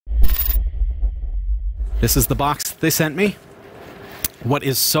This is the box they sent me. What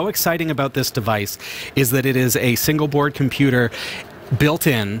is so exciting about this device is that it is a single board computer built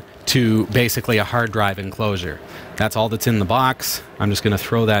in to basically a hard drive enclosure. That's all that's in the box. I'm just going to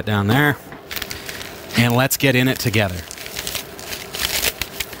throw that down there. And let's get in it together.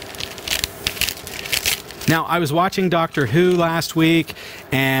 Now, I was watching Doctor Who last week,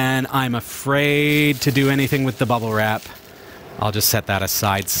 and I'm afraid to do anything with the bubble wrap. I'll just set that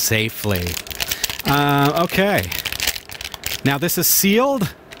aside safely. Okay. Now, this is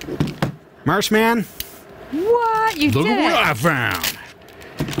sealed. Marshman. What? You Look did at what it. I found.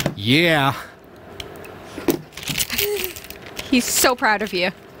 Yeah. He's so proud of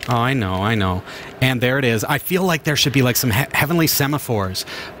you. Oh, I know, I know. And there it is. I feel like there should be like some heavenly semaphores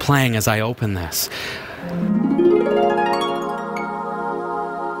playing as I open this.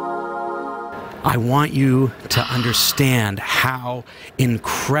 I want you to understand how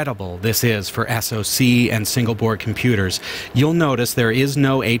incredible this is for SoC and single board computers. You'll notice there is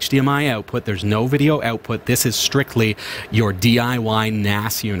no HDMI output, there's no video output. This is strictly your DIY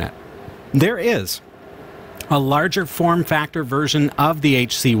NAS unit. There is a larger form factor version of the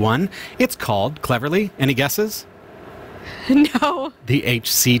HC1. It's called, cleverly, any guesses? No. The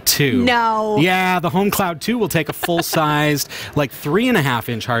HC2. No. Yeah, the Home Cloud 2 will take a full-sized, like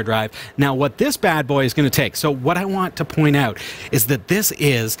 3.5-inch hard drive. Now, what this bad boy is going to take, so what I want to point out is that this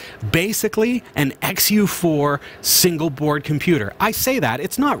is basically an XU4 single-board computer. I say that,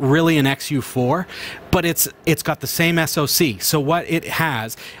 it's not really an XU4, but it's got the same SoC. So what it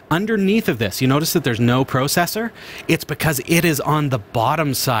has underneath of this, you notice that there's no processor? It's because it is on the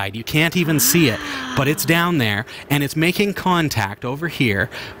bottom side. You can't even see it, but it's down there, and it's making contact over here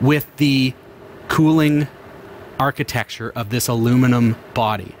with the cooling architecture of this aluminum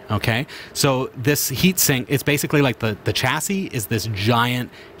body, okay? So this heatsink, it's basically like the chassis is this giant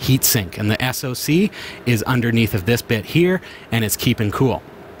heatsink, and the SoC is underneath of this bit here, and it's keeping cool.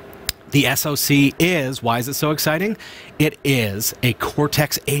 The SoC is, why is it so exciting? It is a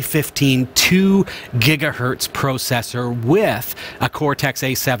Cortex A15 2 gigahertz processor with a Cortex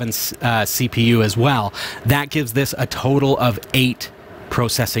A7 CPU as well. That gives this a total of 8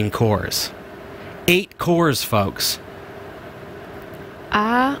 processing cores. 8 cores, folks.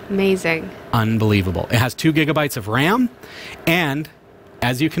 Amazing. Unbelievable. It has 2 gigabytes of RAM, and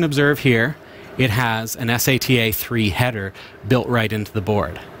as you can observe here, it has an SATA 3 header built right into the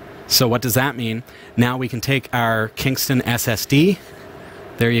board. So what does that mean? Now we can take our Kingston SSD.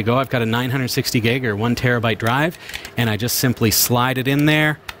 There you go. I've got a 960 gig or 1 terabyte drive, and I just simply slide it in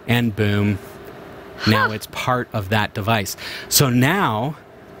there, and boom. Now it's part of that device. So now,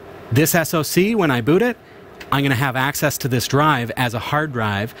 this SoC, when I boot it, I'm going to have access to this drive as a hard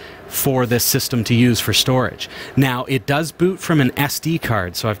drive for this system to use for storage. Now, it does boot from an SD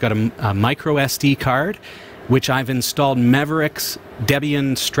card. So I've got a micro SD card, which I've installed Maverick's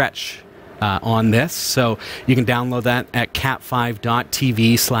Debian Stretch on this. So you can download that at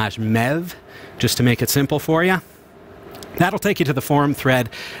cat5.tv/mev, just to make it simple for you. That'll take you to the forum thread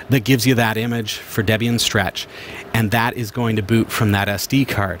that gives you that image for Debian Stretch, and that is going to boot from that SD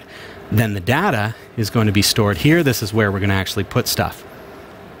card. Then the data is going to be stored here. This is where we're going to actually put stuff.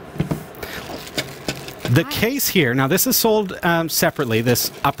 The case here, now this is sold separately,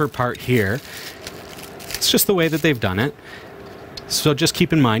 this upper part here. It's just the way that they've done it. So just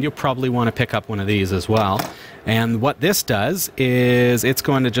keep in mind, you'll probably want to pick up one of these as well. And what this does is it's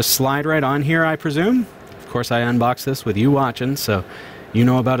going to just slide right on here, I presume. Of course, I unboxed this with you watching, so you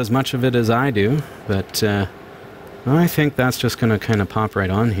know about as much of it as I do. But I think that's just going to kind of pop right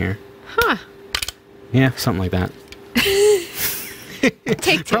on here. Huh. Yeah, something like that.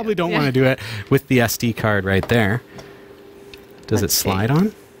 Take 2. Probably don't want to do it with the SD card right there. Does it slide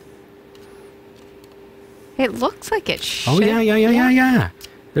on? It looks like it should. Oh, yeah.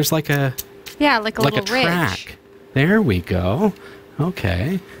 There's like a... Yeah, like a little track. ridge. There we go.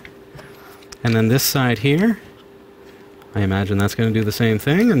 Okay. And then this side here, I imagine that's going to do the same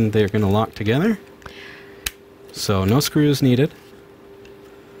thing, and they're going to lock together. So no screws needed.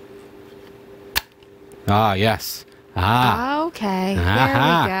 Ah, yes. Ah. Okay.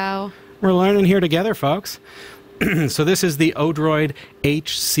 Aha. There we go. We're learning here together, folks. So this is the ODROID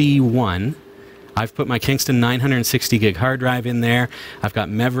HC1. I've put my Kingston 960 gig hard drive in there. I've got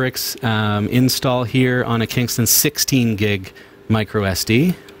Maverick's install here on a Kingston 16 gig micro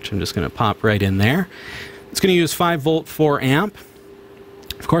SD, which I'm just going to pop right in there. It's going to use 5 volt 4 amp.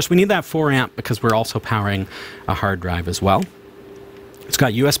 Of course, we need that 4 amp because we're also powering a hard drive as well. It's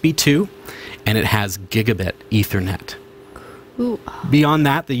got USB 2, and it has Gigabit Ethernet. Ooh. Beyond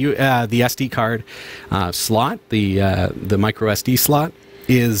that, the SD card slot, the micro SD slot,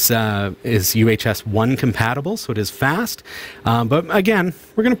 is UHS 1 compatible, so it is fast. But again,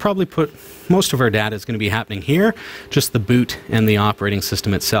 we're going to probably put most of our data is going to be happening here. Just the boot and the operating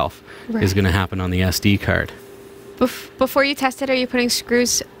system itself is going to happen on the SD card. Before you test it, are you putting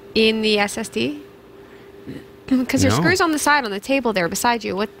screws in the SSD? Because there's screws on the side on the table there beside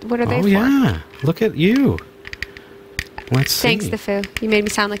you. What are they for? Oh yeah, look at you. Let's see. Thanks, the Foo. You made me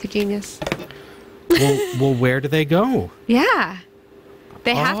sound like a genius. Well, where do they go? Yeah.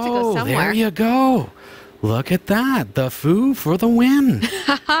 They have to go somewhere. There you go. Look at that. The Foo for the win. We've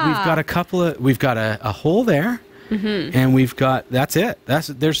got a hole there. And we've got, that's it.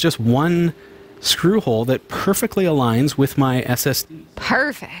 There's just one screw hole that perfectly aligns with my SSD.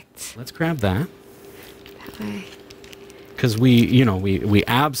 Perfect. Let's grab that. That way. Because we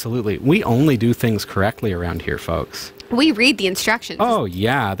only do things correctly around here, folks. We read the instructions. Oh,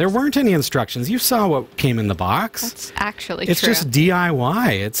 yeah. There weren't any instructions. You saw what came in the box. That's actually true. It's just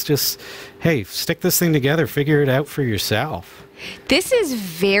DIY. It's just, hey, stick this thing together. Figure it out for yourself. This is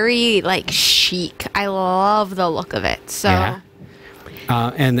very, like, chic. I love the look of it. So. Yeah.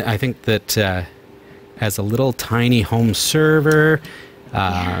 And I think that as a little tiny home server,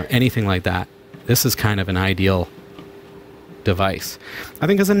 anything like that, this is kind of an ideal device. I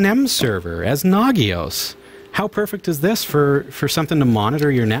think as a NEM server, as Nagios, how perfect is this for something to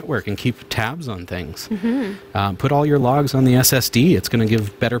monitor your network and keep tabs on things? Put all your logs on the SSD. It's going to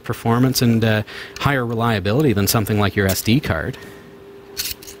give better performance and higher reliability than something like your SD card.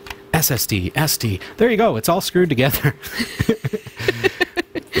 SSD, SD. There you go. It's all screwed together.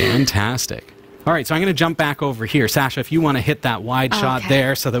 Fantastic. All right, so I'm going to jump back over here. Sasha, if you want to hit that wide shot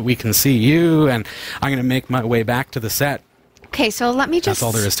there so that we can see you, and I'm going to make my way back to the set. Okay, so let me just... That's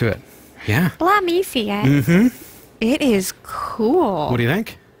all there is to it. Yeah. Let me see it. It is cool. What do you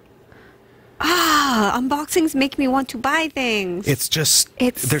think? Unboxings make me want to buy things. It's just,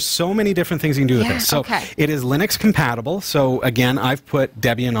 there's so many different things you can do with this. So it is Linux compatible. So again, I've put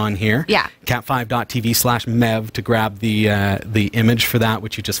Debian on here. Yeah. cat5.tv/mev to grab the image for that,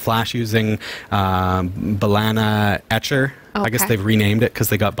 which you just flash using Balana Etcher. I guess they've renamed it because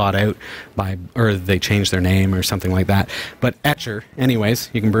they got bought out or they changed their name or something like that. But Etcher, anyways,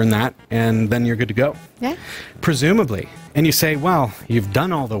 you can burn that and then you're good to go. Yeah. Presumably. And you say, well, you've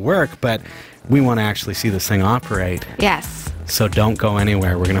done all the work, but we want to actually see this thing operate. Yes. So don't go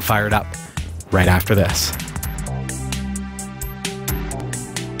anywhere. We're going to fire it up right after this.